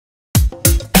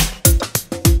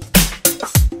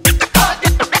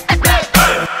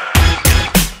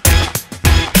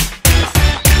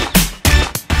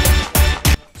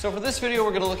this video, we're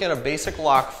going to look at a basic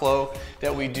lock flow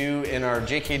that we do in our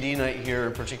JKD night here,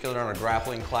 in particular in our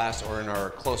grappling class or in our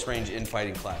close range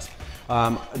infighting class.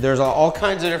 There's all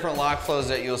kinds of different lock flows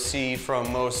that you'll see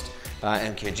from most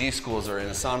MKG schools or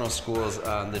Inosanto schools,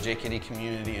 the JKD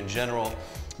community in general.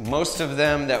 Most of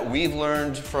them that we've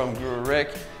learned from Guru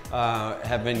Rick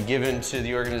have been given to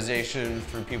the organization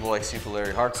through people like Sifu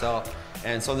Larry Hartzell.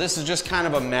 And so this is just kind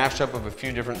of a mashup of a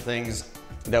few different things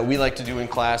that we like to do in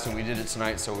class, and we did it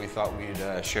tonight, so we thought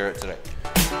we'd share it today.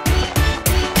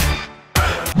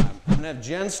 I'm gonna have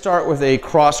Jen start with a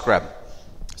cross grab.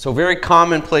 So very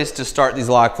common place to start these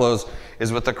lock flows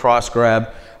is with the cross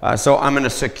grab. So I'm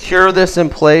gonna secure this in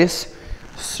place,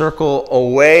 circle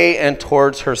away and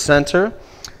towards her center,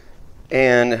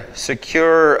 and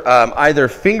secure either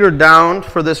finger down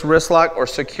for this wrist lock or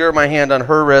secure my hand on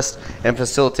her wrist and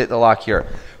facilitate the lock here.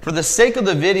 For the sake of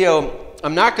the video,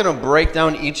 I'm not going to break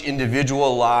down each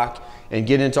individual lock and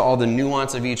get into all the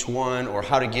nuance of each one or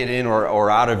how to get in or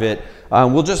out of it.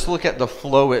 We'll just look at the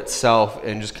flow itself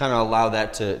and just kind of allow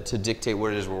that to dictate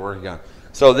what it is we're working on.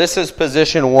 So this is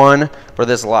position 1 for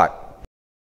this lock.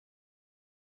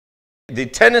 The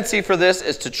tendency for this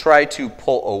is to try to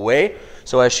pull away.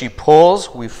 So as she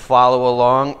pulls, we follow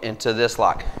along into this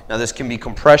lock. Now this can be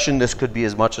compression, this could be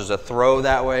as much as a throw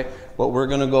that way, but we're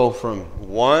going to go from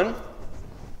 1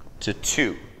 to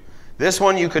 2. This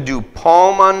one you could do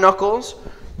palm on knuckles.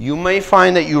 You may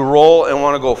find that you roll and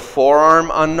want to go forearm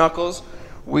on knuckles.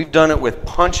 We've done it with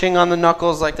punching on the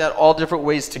knuckles like that, all different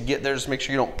ways to get there. Just make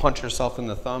sure you don't punch yourself in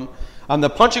the thumb. The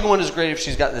punching one is great if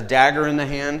she's got the dagger in the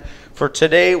hand. For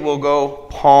today, we'll go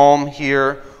palm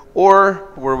here,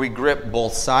 or where we grip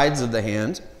both sides of the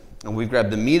hand, and we grab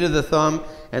the meat of the thumb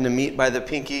and the meat by the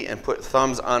pinky and put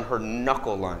thumbs on her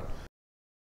knuckle line.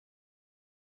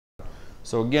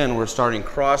 So again, we're starting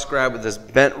cross grab with this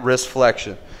bent wrist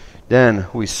flexion. Then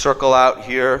we circle out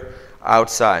here,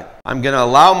 outside. I'm going to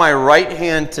allow my right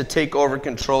hand to take over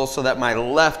control so that my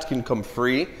left can come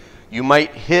free. You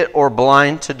might hit or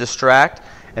blind to distract,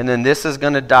 and then this is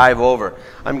going to dive over.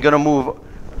 I'm going to move,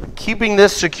 keeping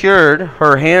this secured,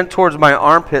 her hand towards my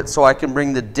armpit so I can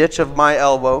bring the ditch of my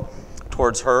elbow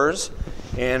towards hers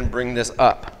and bring this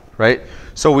up, right?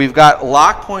 So we've got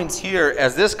lock points here.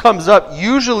 As this comes up,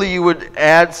 usually you would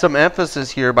add some emphasis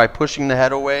here by pushing the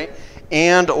head away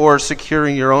and or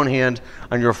securing your own hand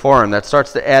on your forearm. That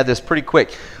starts to add this pretty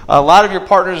quick. A lot of your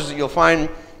partners, you'll find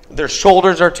their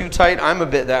shoulders are too tight. I'm a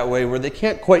bit that way where they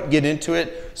can't quite get into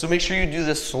it. So make sure you do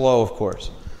this slow, of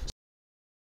course.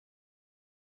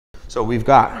 So we've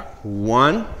got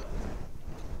 1,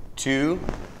 2,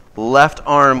 left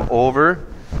arm over,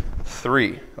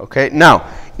 3. Okay, now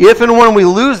if and when we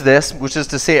lose this, which is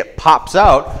to say it pops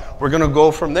out, we're going to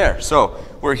go from there. So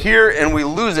we're here and we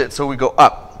lose it, so we go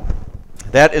up.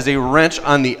 That is a wrench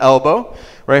on the elbow,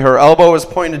 right? Her elbow is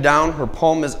pointed down, her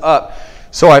palm is up.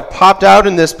 So I popped out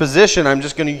in this position, I'm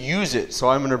just going to use it. So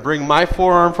I'm going to bring my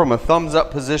forearm from a thumbs up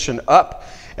position up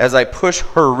as I push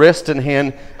her wrist and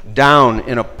hand down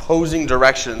in opposing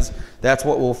directions. That's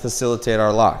what will facilitate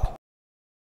our lock.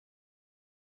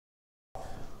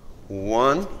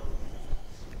 1,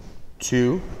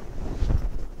 2,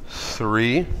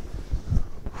 3,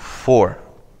 4.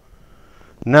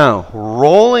 Now,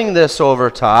 rolling this over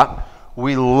top,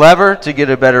 we lever to get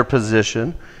a better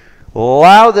position.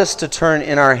 Allow this to turn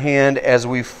in our hand as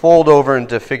we fold over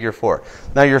into figure 4.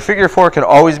 Now, your figure 4 can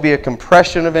always be a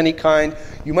compression of any kind.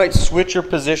 You might switch your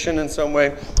position in some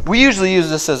way. We usually use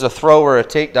this as a throw or a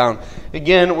takedown.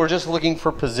 Again, we're just looking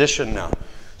for position now.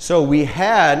 So we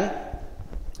had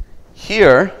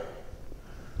here,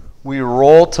 we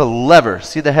roll to lever.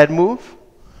 See the head move?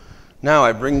 Now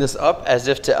I bring this up as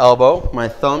if to elbow. My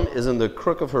thumb is in the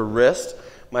crook of her wrist.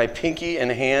 My pinky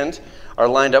and hand are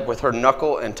lined up with her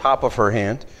knuckle and top of her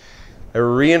hand. I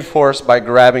reinforce by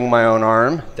grabbing my own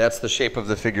arm. That's the shape of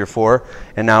the figure 4.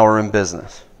 And now we're in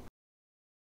business.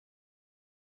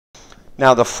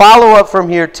 Now the follow-up from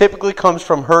here typically comes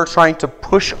from her trying to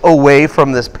push away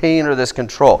from this pain or this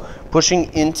control,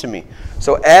 pushing into me.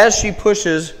 So as she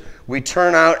pushes, we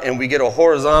turn out and we get a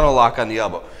horizontal lock on the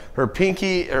elbow. Her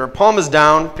palm is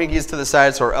down, pinky is to the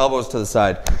side, so her elbow is to the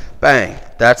side. Bang.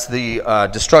 That's the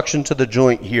destruction to the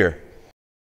joint here.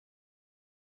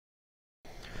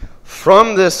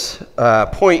 From this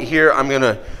point here, I'm going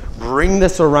to bring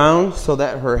this around so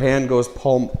that her hand goes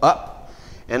palm up.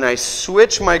 And I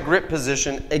switch my grip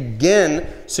position, again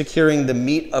securing the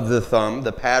meat of the thumb,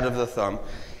 the pad of the thumb,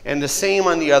 and the same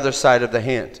on the other side of the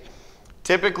hand.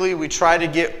 Typically, we try to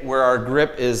get where our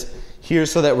grip is here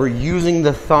so that we're using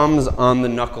the thumbs on the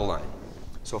knuckle line.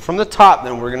 So from the top,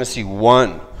 then, we're going to see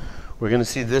 1. We're going to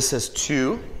see this as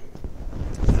 2.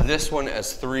 this one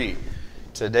as 3.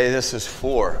 Today this is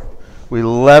 4. We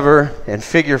lever and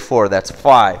figure 4, that's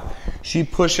 5. She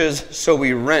pushes, so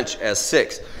we wrench as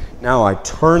 6. Now I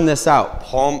turn this out,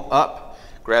 palm up,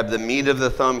 grab the meat of the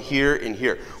thumb here and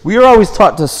here. We are always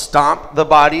taught to stomp the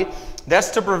body.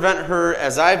 That's to prevent her,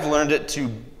 as I've learned it,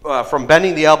 from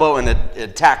bending the elbow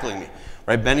and tackling me.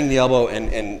 Right, bending the elbow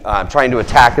and trying to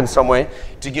attack in some way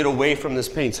to get away from this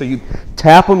pain. So you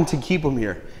tap them to keep them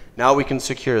here. Now we can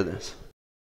secure this.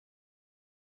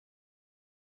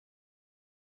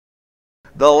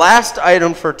 The last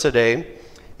item for today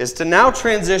is to now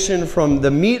transition from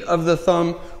the meat of the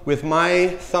thumb with my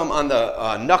thumb on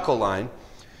the knuckle line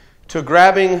to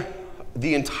grabbing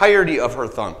the entirety of her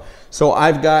thumb. So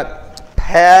I've got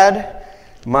pad.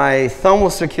 My thumb will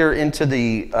secure into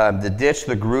the ditch,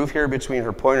 the groove here between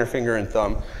her pointer finger and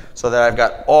thumb, so that I've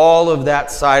got all of that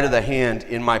side of the hand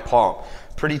in my palm.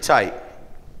 Pretty tight.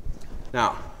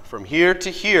 Now, from here to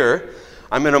here,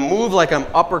 I'm going to move like I'm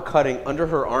uppercutting under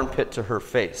her armpit to her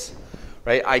face.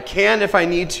 Right? I can, if I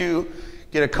need to,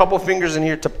 get a couple fingers in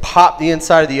here to pop the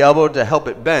inside of the elbow to help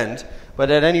it bend,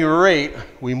 but at any rate,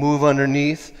 we move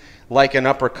underneath like an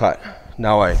uppercut.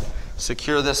 Now I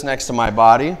secure this next to my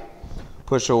body.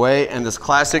 Push away, and this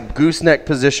classic gooseneck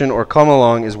position or come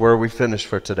along is where we finish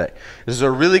for today. This is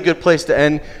a really good place to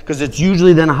end because it's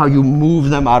usually then how you move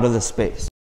them out of the space.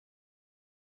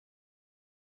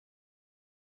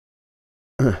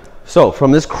 So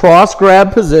from this cross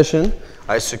grab position,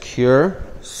 I secure,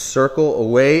 circle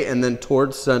away, and then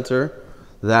towards center.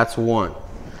 That's 1.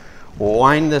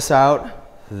 Wind this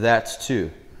out. That's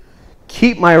 2.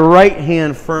 Keep my right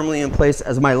hand firmly in place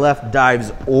as my left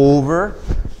dives over.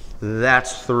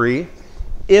 That's 3.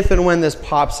 If and when this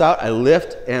pops out, I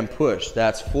lift and push.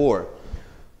 That's 4.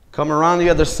 Come around the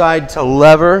other side to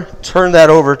lever, turn that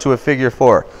over to a figure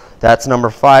 4. That's number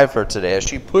 5 for today. As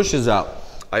she pushes out,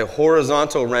 I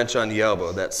horizontal wrench on the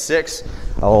elbow. That's 6.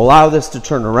 I'll allow this to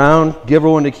turn around, give her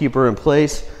one to keep her in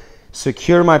place,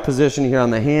 secure my position here on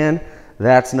the hand.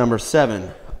 That's number 7.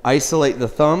 Isolate the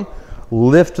thumb,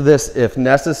 lift this if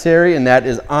necessary, and that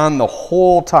is on the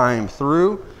whole time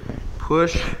through.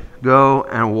 Push, go,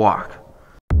 and walk.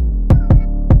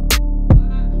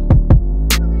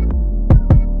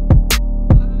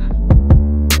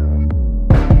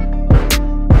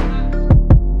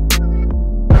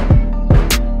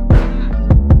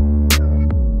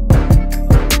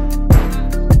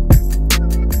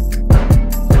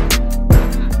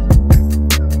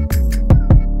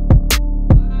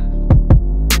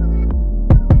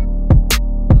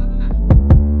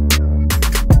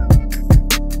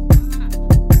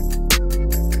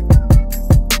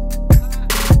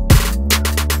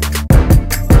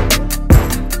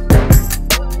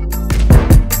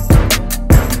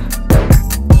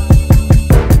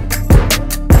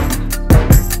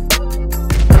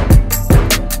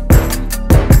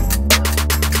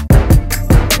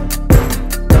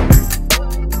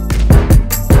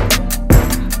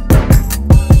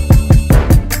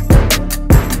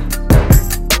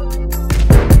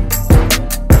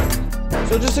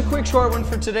 So just a quick short one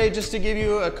for today, just to give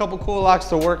you a couple cool locks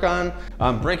to work on.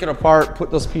 Break it apart, put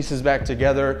those pieces back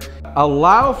together.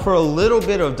 Allow for a little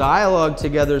bit of dialogue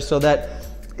together so that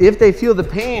if they feel the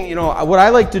pain, you know, what I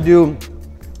like to do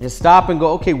is stop and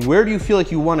go, okay, where do you feel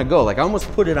like you want to go? Like I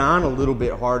almost put it on a little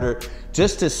bit harder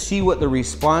just to see what the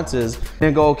response is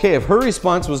and go, okay, if her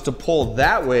response was to pull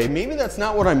that way, maybe that's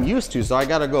not what I'm used to. So I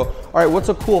got to go, all right, what's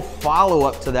a cool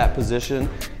follow-up to that position?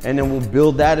 And then we'll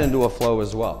build that into a flow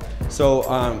as well.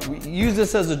 So we use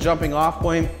this as a jumping off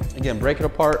point. Again, break it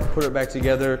apart, put it back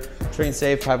together, train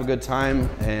safe, have a good time,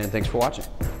 and thanks for watching.